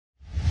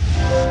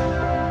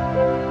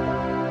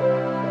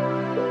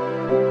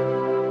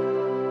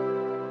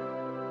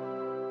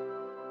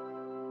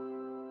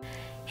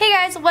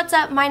guys, what's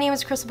up? My name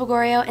is Crystal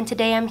Bogorio and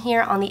today I'm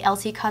here on the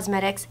Elcie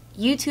Cosmetics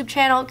YouTube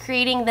channel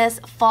creating this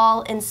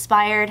fall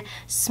inspired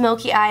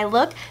smoky eye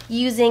look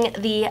using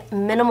the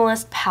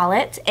Minimalist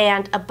palette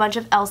and a bunch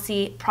of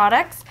Elcie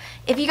products.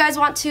 If you guys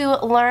want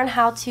to learn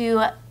how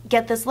to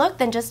get this look,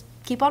 then just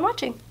keep on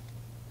watching.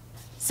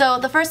 So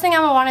the first thing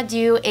I'm gonna wanna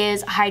do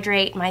is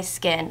hydrate my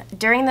skin.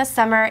 During the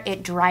summer,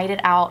 it dried it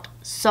out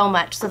so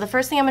much. So the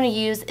first thing I'm gonna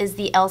use is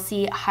the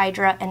Elcie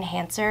Hydra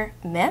Enhancer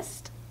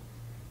Mist.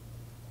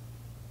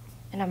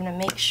 And I'm gonna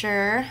make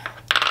sure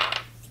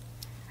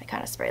I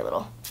kind of spray a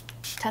little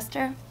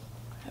tester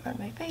around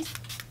my face.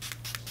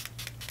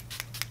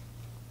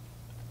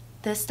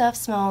 This stuff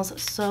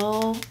smells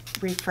so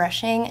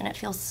refreshing and it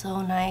feels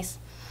so nice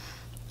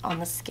on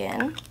the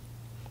skin.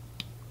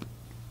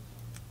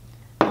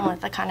 I'll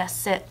let that kind of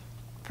sit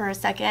for a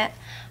second.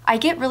 I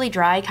get really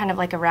dry kind of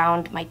like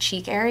around my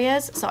cheek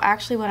areas, so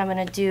actually what I'm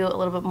gonna do a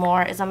little bit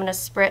more is I'm gonna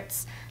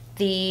spritz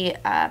the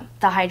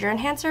Hydra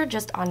Enhancer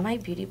just on my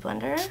beauty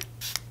blender.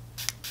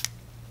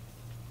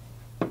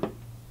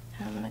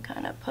 I'm going to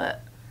kind of put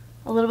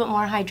a little bit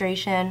more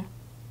hydration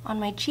on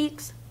my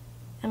cheeks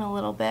and a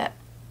little bit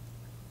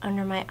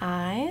under my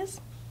eyes.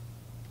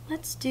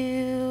 Let's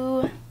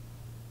do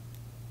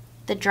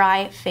the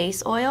dry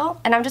face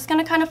oil, and I'm just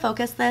going to kind of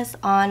focus this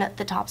on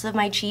the tops of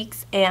my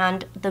cheeks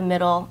and the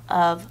middle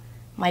of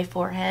my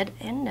forehead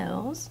and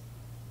nose.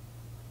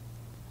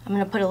 I'm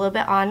going to put a little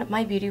bit on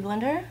my beauty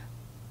blender.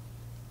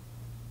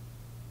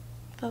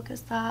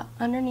 Focus that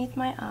underneath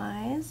my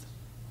eyes.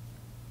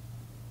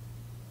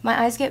 My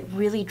eyes get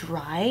really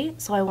dry,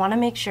 so I want to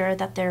make sure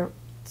that they're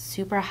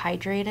super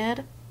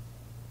hydrated.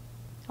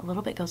 A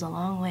little bit goes a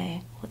long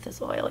way with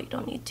this oil. You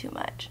don't need too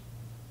much.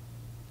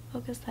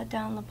 Focus that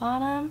down the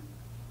bottom.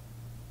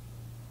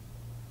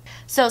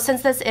 So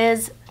since this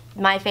is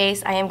my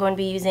face, I am going to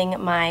be using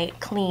my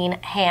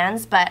clean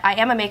hands, but I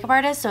am a makeup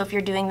artist, so if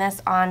you're doing this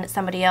on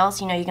somebody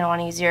else, you know you're going to want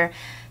to use your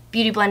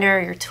beauty blender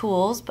or your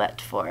tools, but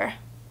for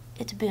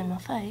it to be in my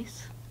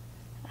face,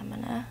 I'm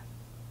going to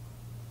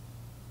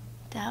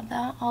dab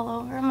that all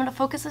over. I'm going to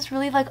focus this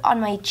really like on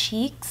my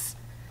cheeks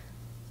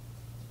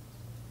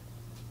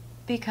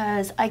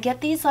because I get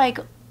these like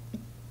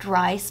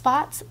dry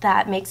spots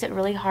that makes it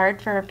really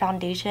hard for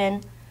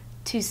foundation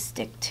to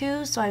stick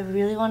to, so I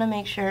really want to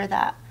make sure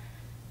that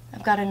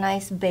I've got a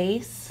nice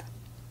base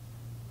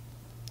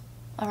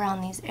around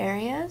these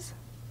areas.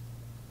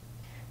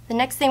 The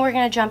next thing we're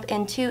going to jump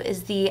into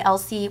is the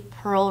Elcie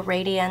Pearl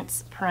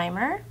Radiance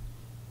Primer.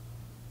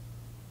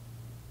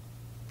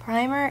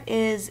 Primer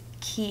is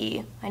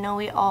key. I know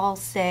we all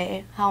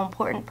say how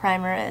important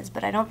primer is,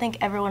 but I don't think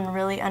everyone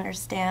really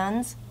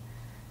understands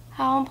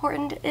how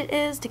important it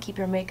is to keep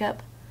your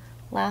makeup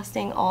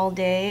lasting all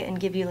day and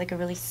give you like a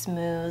really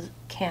smooth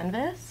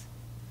canvas.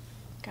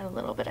 Got a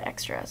little bit of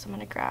extra, so I'm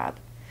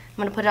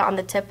gonna put it on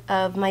the tip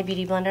of my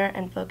beauty blender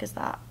and focus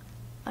that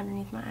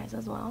underneath my eyes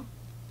as well.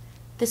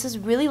 This is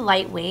really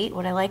lightweight.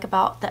 What I like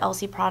about the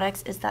Elcie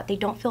products is that they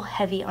don't feel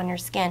heavy on your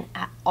skin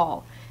at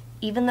all,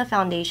 even the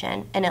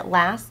foundation, and it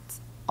lasts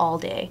all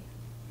day.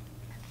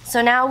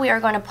 So now we are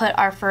going to put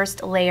our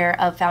first layer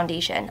of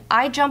foundation.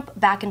 I jump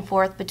back and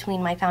forth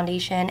between my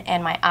foundation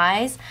and my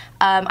eyes.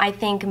 I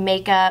think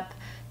makeup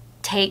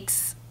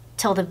takes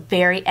till the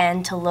very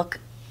end to look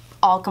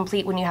all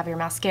complete when you have your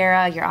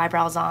mascara, your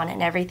eyebrows on,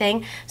 and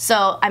everything.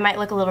 So I might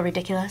look a little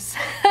ridiculous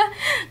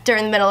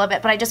during the middle of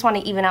it, but I just want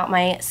to even out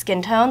my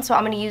skin tone. So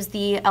I'm going to use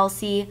the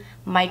Elcie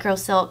Micro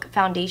Silk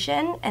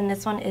Foundation, and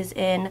this one is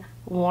in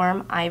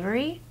Warm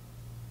Ivory.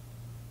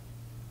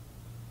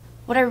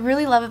 What I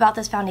really love about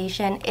this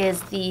foundation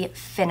is the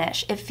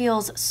finish. It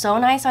feels so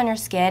nice on your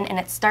skin, and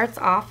it starts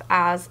off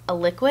as a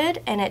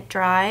liquid and it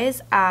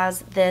dries as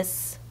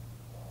this,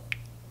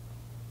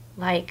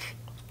 like,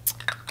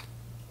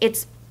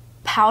 it's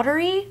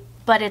powdery,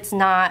 but it's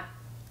not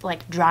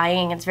like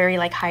drying. It's very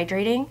like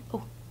hydrating.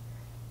 Ooh.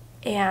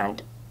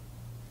 And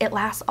it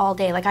lasts all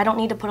day. Like, I don't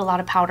need to put a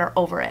lot of powder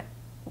over it,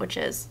 which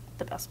is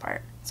the best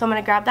part. So I'm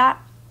gonna grab that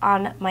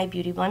on my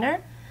beauty blender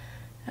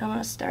and I'm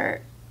gonna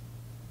start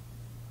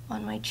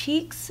on my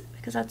cheeks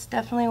because that's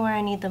definitely where I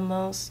need the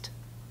most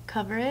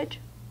coverage.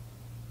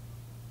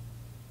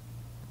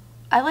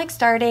 I like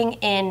starting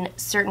in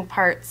certain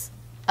parts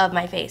of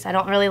my face. I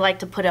don't really like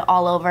to put it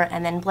all over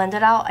and then blend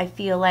it out. I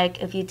feel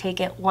like if you take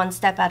it one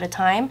step at a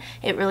time,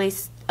 it really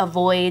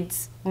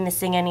avoids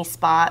missing any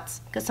spots,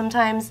 because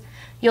sometimes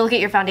you'll look at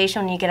your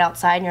foundation when you get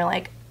outside and you're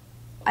like,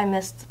 I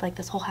missed like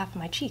this whole half of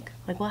my cheek.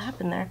 Like, what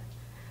happened there?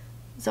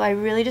 So I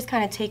really just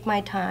kind of take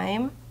my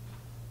time.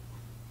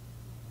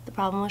 The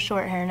problem with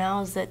short hair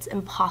now is that it's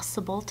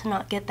impossible to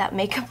not get that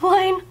makeup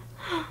line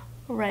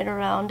right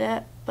around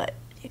it, but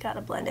you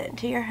gotta blend it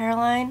into your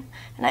hairline.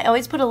 And I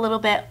always put a little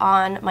bit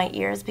on my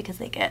ears because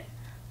they get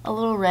a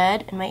little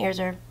red and my ears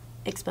are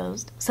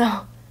exposed.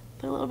 So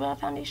put a little bit of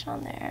foundation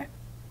on there.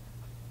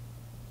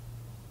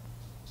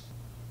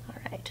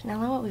 Alright,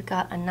 now that we've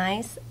got a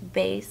nice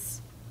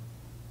base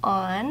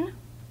on,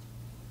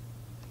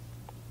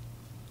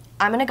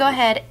 I'm gonna go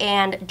ahead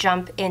and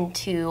jump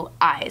into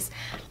eyes.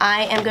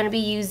 I am gonna be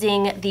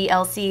using the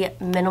Elcie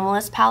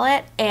Minimalist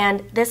palette,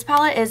 and this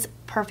palette is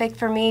perfect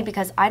for me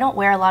because I don't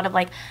wear a lot of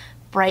like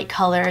bright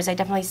colors. I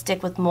definitely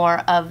stick with more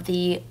of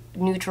the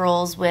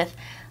neutrals with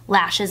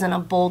lashes and a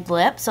bold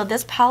lip. So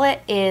this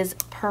palette is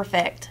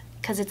perfect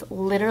because it's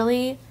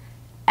literally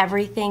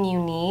everything you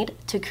need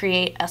to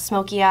create a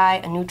smoky eye,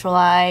 a neutral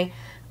eye,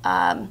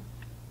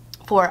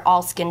 for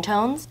all skin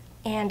tones.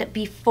 And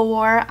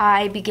before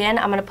I begin,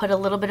 I'm going to put a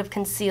little bit of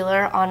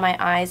concealer on my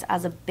eyes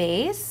as a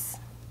base.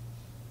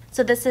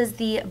 So this is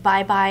the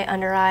Bye Bye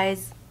Under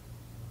Eyes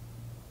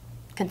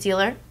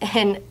concealer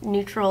in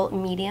neutral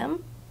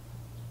medium.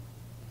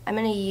 I'm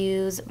going to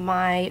use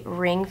my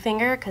ring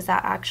finger because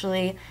that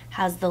actually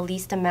has the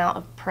least amount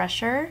of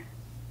pressure.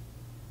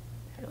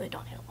 I really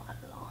don't need a lot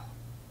at all.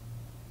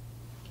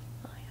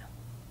 Oh yeah,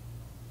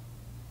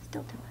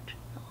 still too much.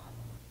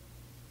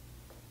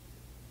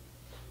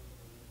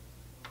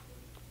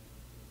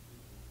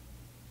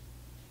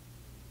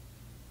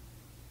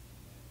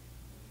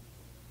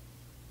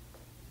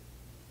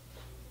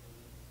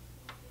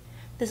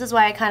 This is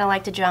why I kind of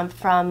like to jump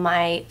from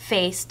my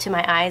face to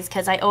my eyes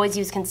because I always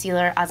use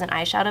concealer as an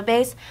eyeshadow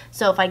base.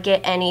 So if I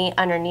get any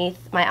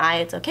underneath my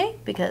eye, it's okay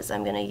because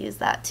I'm going to use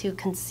that to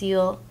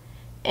conceal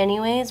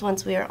anyways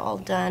once we are all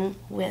done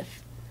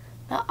with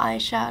the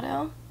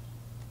eyeshadow.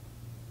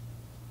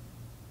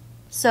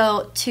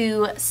 So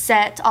to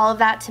set all of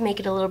that to make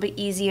it a little bit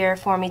easier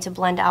for me to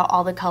blend out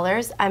all the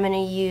colors, I'm going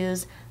to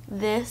use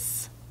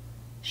this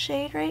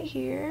shade right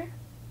here.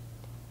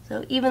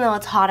 So even though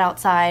it's hot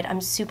outside,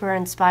 I'm super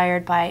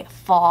inspired by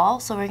fall.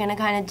 So we're gonna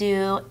kind of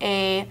do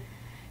a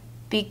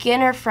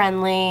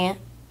beginner-friendly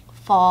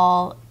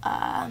fall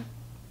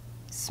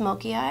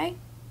smoky eye.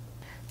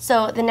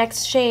 So the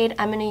next shade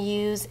I'm gonna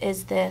use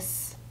is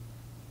this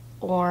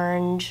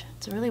orange.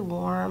 It's really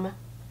warm.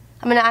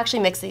 I'm gonna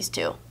actually mix these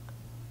two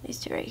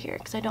right here,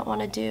 because I don't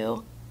want to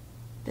do,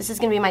 this is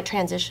gonna be my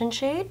transition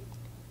shade.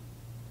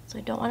 So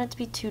I don't want it to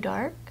be too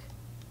dark.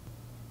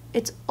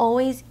 It's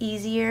always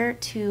easier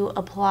to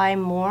apply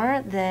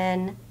more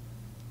than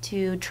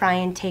to try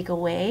and take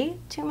away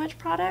too much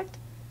product.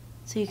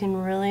 So you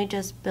can really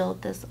just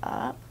build this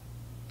up.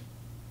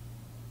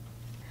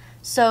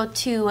 So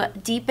to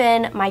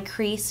deepen my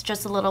crease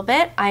just a little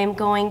bit, I am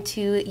going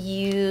to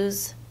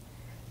use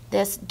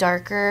this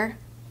darker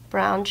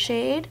brown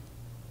shade.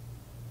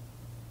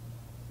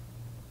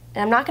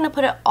 And I'm not going to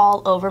put it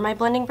all over my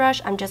blending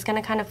brush. I'm just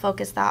going to kind of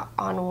focus that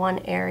on one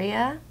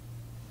area.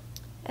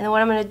 And then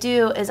what I'm going to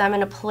do is I'm going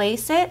to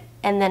place it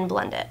and then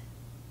blend it.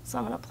 So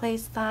I'm going to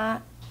place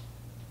that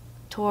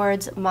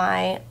towards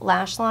my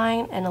lash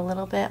line and a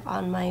little bit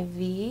on my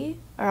V,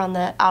 or on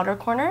the outer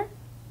corner.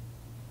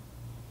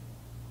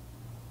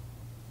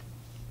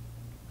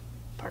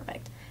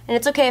 Perfect. And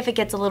it's okay if it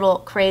gets a little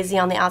crazy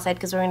on the outside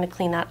because we're going to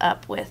clean that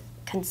up with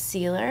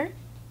concealer.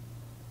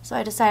 So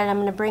I decided I'm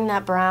going to bring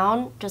that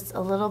brown just a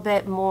little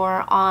bit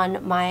more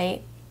on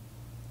my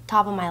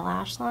top of my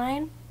lash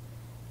line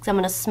because I'm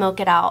going to smoke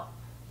it out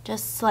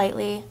just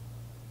slightly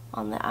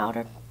on the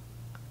outer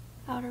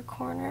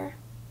corner.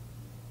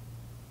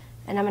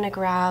 And I'm going to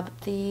grab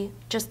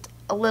just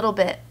a little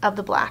bit of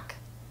the black.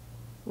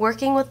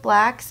 Working with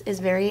blacks is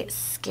very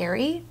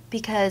scary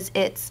because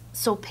it's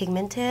so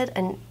pigmented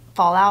and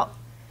fallout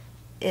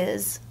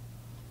is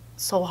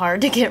so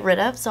hard to get rid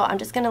of. So I'm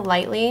just going to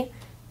lightly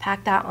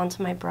pack that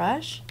onto my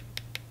brush,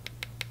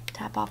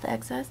 tap off the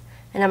excess,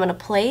 and I'm going to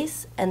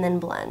place and then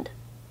blend.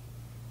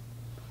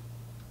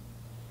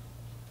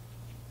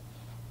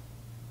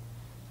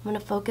 I'm going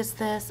to focus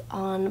this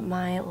on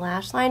my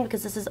lash line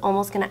because this is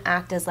almost going to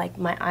act as like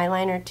my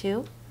eyeliner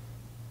too,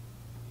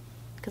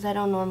 because I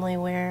don't normally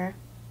wear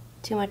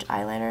too much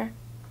eyeliner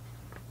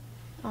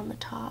on the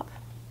top.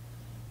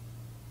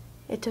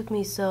 It took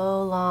me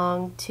so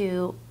long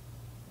to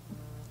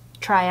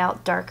try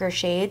out darker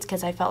shades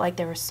because I felt like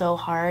they were so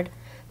hard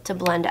to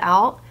blend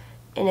out,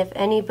 and if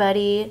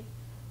anybody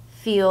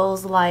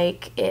feels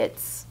like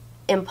it's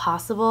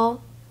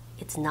impossible,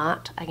 it's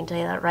not. I can tell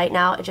you that right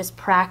now. It just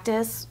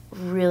practice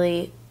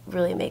really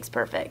makes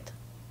perfect.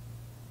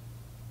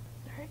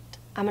 All right.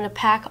 I'm going to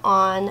pack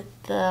on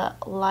the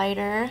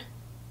lighter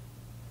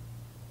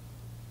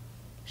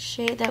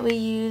shade that we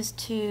use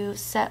to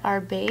set our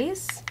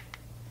base.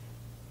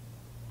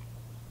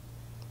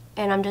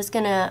 And I'm just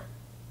going to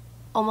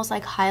almost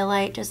like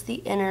highlight just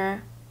the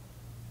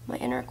my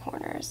inner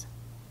corners.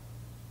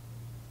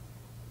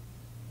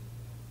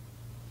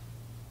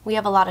 We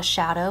have a lot of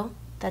shadow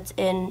that's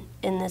in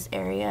this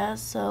area,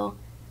 so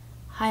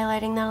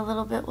highlighting that a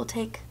little bit will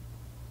take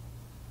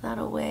that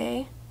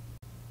away.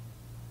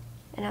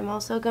 And I'm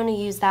also going to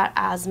use that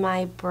as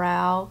my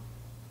brow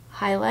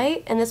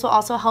highlight, and this will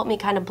also help me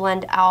kind of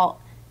blend out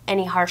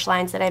any harsh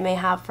lines that I may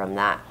have from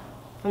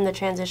the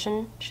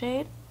transition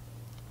shade.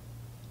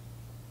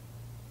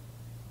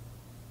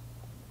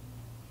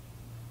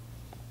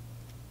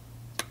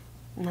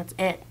 And that's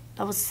it.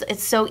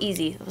 It's so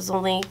easy. It was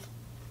only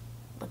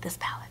with this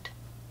palette.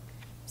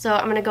 So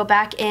I'm going to go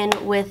back in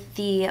with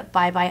the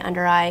Bye Bye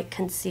Under Eye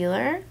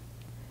Concealer,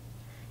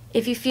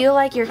 If you feel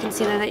like your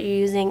concealer that you're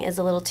using is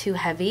a little too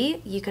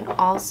heavy, you can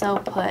also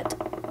put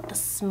the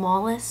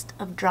smallest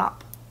of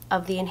drop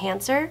of the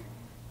enhancer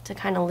to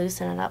kind of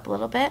loosen it up a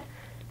little bit.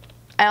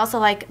 I also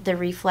like the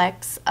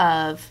reflex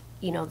of,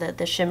 you know,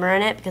 the shimmer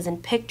in it, because in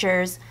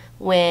pictures,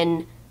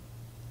 when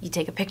you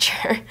take a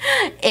picture,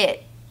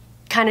 it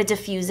kind of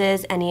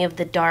diffuses any of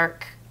the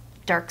dark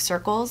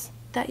circles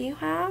that you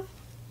have.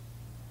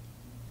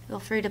 Feel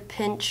free to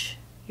pinch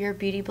your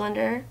beauty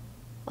blender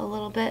a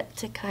little bit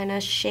to kind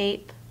of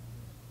shape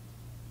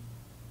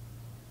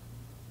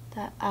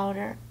that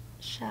outer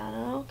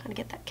shadow, kind of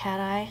get that cat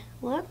eye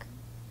look.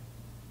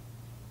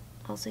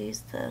 Also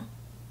use the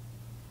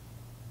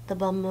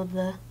bum of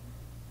the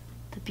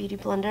beauty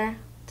blender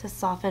to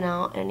soften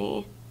out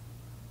any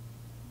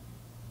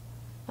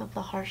of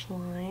the harsh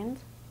lines.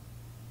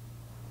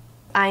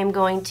 I am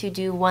going to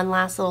do one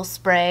last little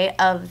spray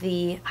of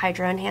the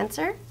Hydra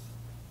Enhancer.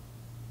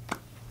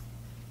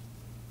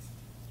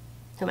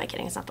 Who am I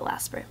kidding? It's not the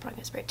last spray. I'm probably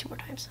going to spray it 2 more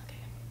times. Okay.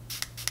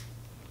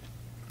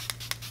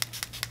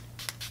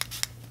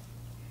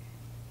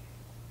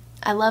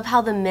 I love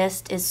how the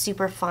mist is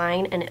super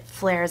fine and it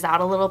flares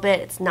out a little bit.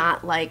 It's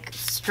not like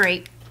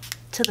straight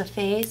to the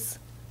face.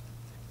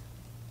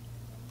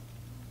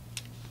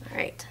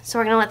 Alright, so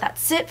we're going to let that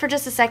sit for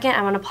just a second.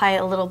 I'm going to apply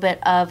a little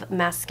bit of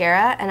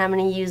mascara, and I'm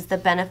going to use the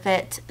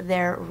Benefit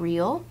They're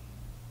Real.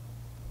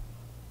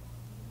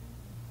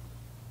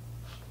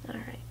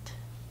 Alright.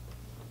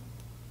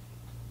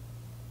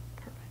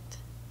 Perfect.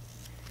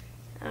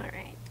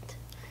 Alright.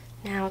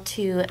 Now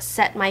to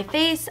set my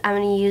face, I'm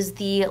going to use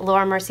the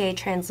Laura Mercier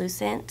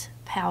Translucent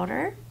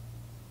Powder.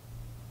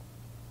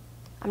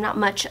 I'm not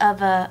much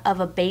of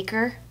a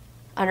baker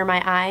under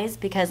my eyes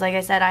because, like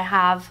I said, I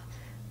have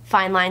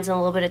fine lines and a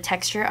little bit of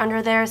texture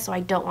under there, so I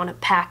don't want to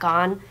pack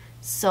on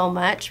so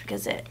much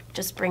because it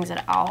just brings it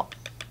out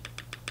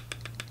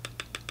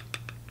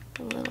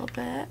a little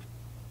bit.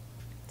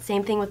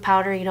 Same thing with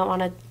powder. You don't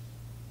want to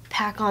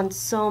pack on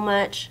so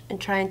much and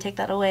try and take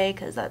that away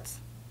because that's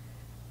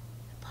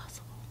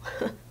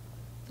impossible.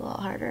 It's a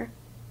lot harder.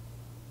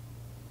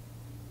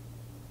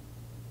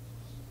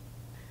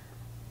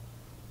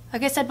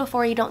 Like I said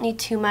before, you don't need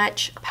too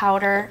much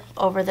powder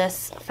over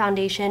this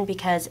foundation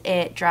because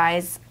it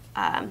dries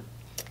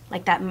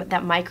like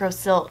that micro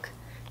silk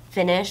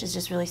finish is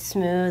just really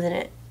smooth, and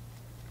it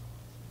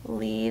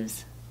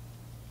leaves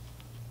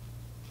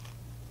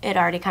it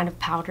already kind of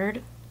powdered.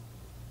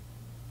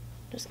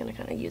 I'm just gonna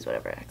kind of use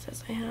whatever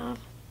excess I have.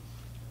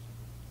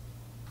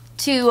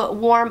 To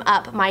warm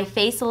up my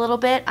face a little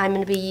bit, I'm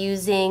gonna be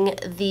using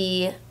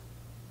the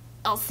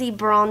Elcie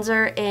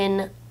bronzer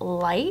in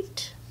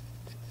Light.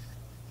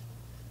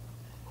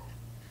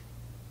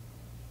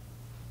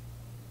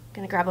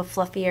 Gonna grab a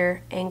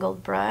fluffier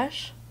angled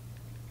brush.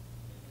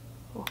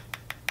 Oh,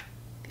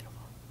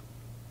 beautiful.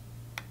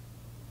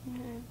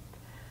 Okay.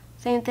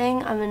 Same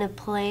thing, I'm gonna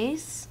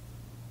place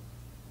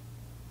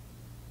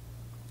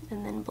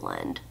and then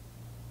blend.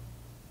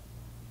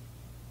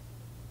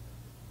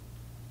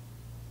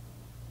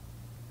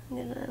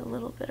 Get a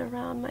little bit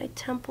around my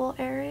temple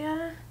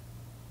area.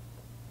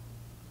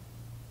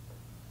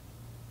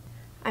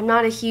 I'm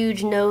not a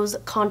huge nose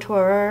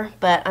contourer,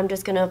 but I'm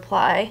just gonna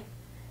apply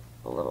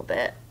a little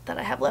bit that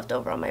I have left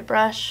over on my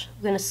brush.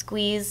 I'm going to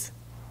squeeze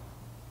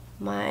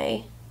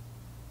my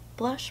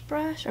blush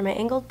brush, or my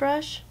angled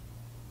brush.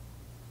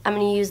 I'm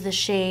going to use the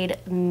shade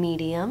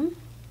Medium.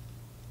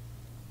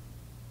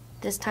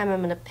 This time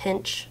I'm going to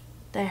pinch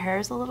the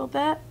hairs a little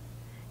bit.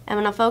 I'm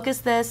going to focus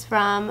this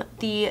from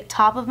the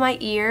top of my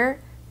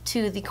ear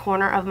to the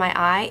corner of my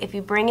eye. If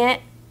you bring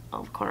it,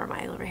 oh, corner of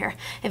my eye over here.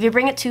 If you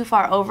bring it too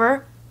far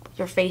over,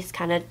 your face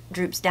kind of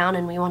droops down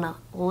and we want to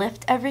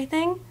lift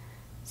everything.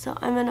 So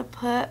I'm going to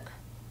put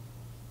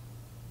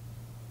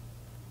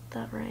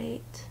that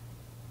right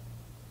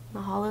in the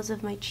hollows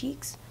of my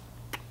cheeks.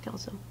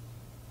 Also,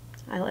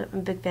 I'm a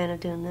big fan of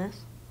doing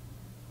this.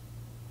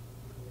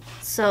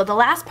 So the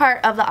last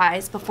part of the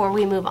eyes before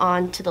we move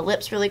on to the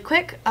lips really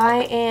quick,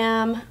 I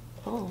am,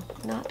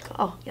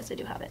 yes I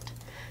do have it.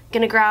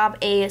 Gonna grab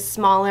a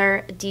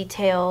smaller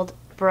detailed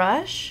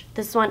brush.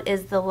 This one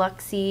is the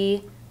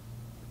Luxie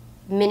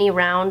Mini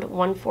Round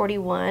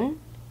 141.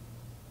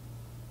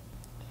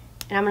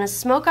 And I'm going to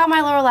smoke out my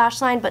lower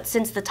lash line, but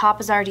since the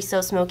top is already so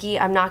smoky,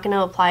 I'm not going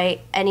to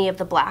apply any of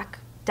the black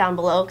down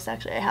below, because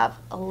actually I have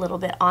a little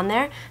bit on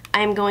there.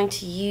 I'm going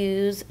to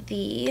use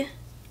the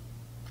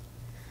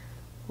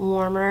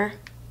warmer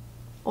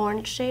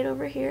orange shade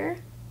over here.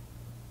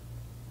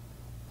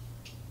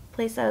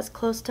 Place that as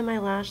close to my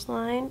lash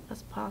line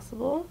as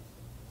possible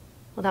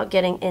without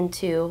getting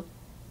into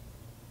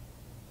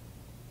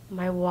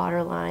my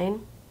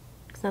waterline,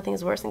 because nothing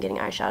is worse than getting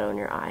eyeshadow in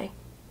your eye.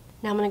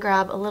 Now I'm going to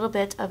grab a little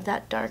bit of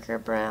that darker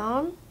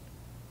brown.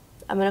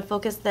 I'm going to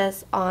focus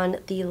this on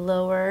the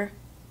lower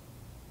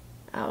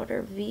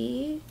outer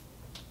V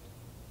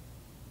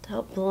to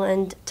help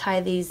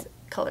tie these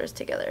colors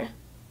together.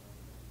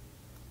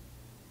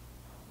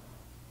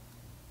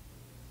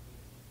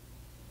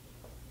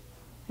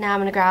 Now I'm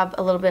going to grab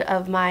a little bit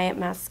of my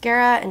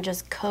mascara and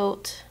just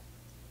coat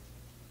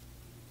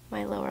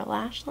my lower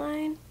lash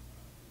line,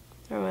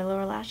 or my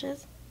lower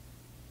lashes.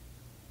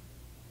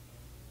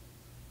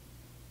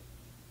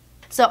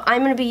 So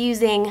I'm going to be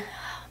using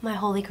my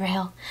holy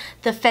grail,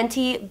 the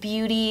Fenty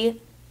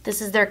Beauty,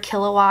 this is their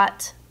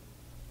Kilowatt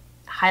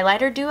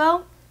highlighter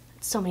duo.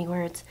 So many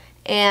words.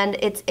 And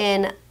it's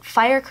in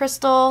Fire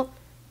Crystal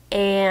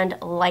and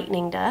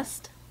Lightning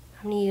Dust.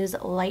 I'm going to use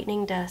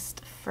Lightning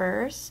Dust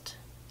first.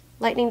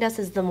 Lightning Dust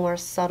is the more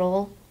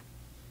subtle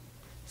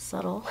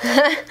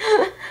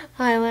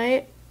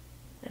highlight.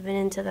 I've been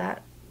into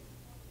that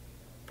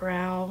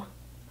brow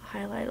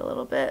highlight a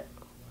little bit.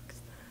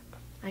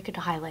 I could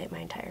highlight my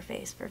entire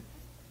face for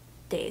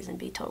days and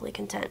be totally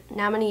content.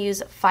 Now I'm going to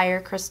use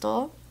Fire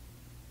Crystal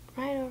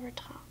right over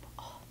top.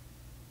 Oh,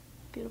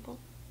 beautiful.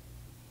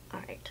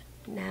 Alright,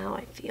 now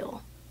I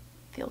feel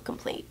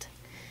complete.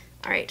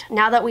 Alright,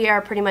 now that we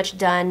are pretty much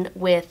done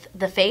with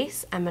the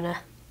face, I'm going to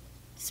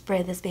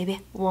spray this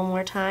baby one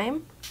more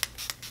time.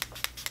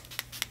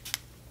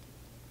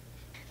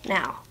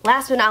 Now,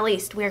 last but not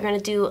least, we're going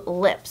to do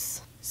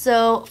lips.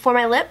 So for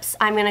my lips,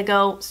 I'm going to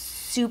go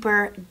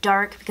super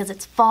dark because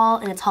it's fall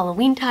and it's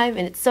Halloween time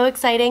and it's so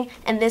exciting.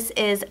 And this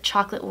is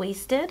Chocolate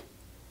Wasted.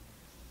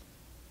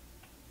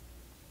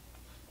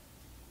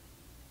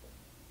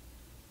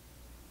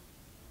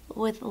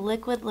 With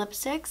liquid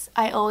lipsticks,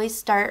 I always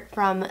start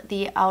from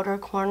the outer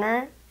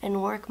corner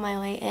and work my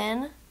way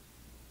in.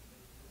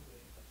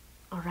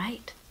 All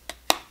right,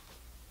 I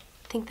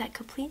think that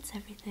completes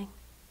everything.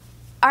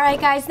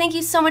 Alright guys, thank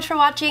you so much for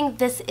watching.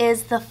 This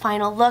is the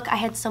final look. I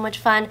had so much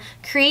fun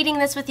creating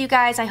this with you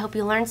guys. I hope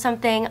you learned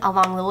something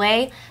along the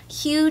way.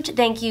 Huge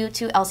thank you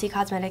to Elcie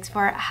Cosmetics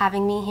for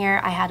having me here.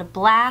 I had a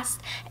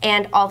blast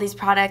and all these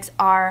products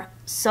are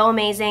so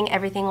amazing.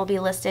 Everything will be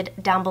listed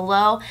down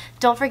below.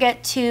 Don't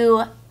forget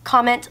to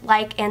comment,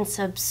 like, and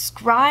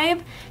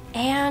subscribe,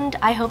 and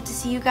I hope to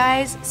see you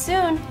guys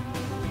soon.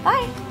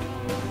 Bye!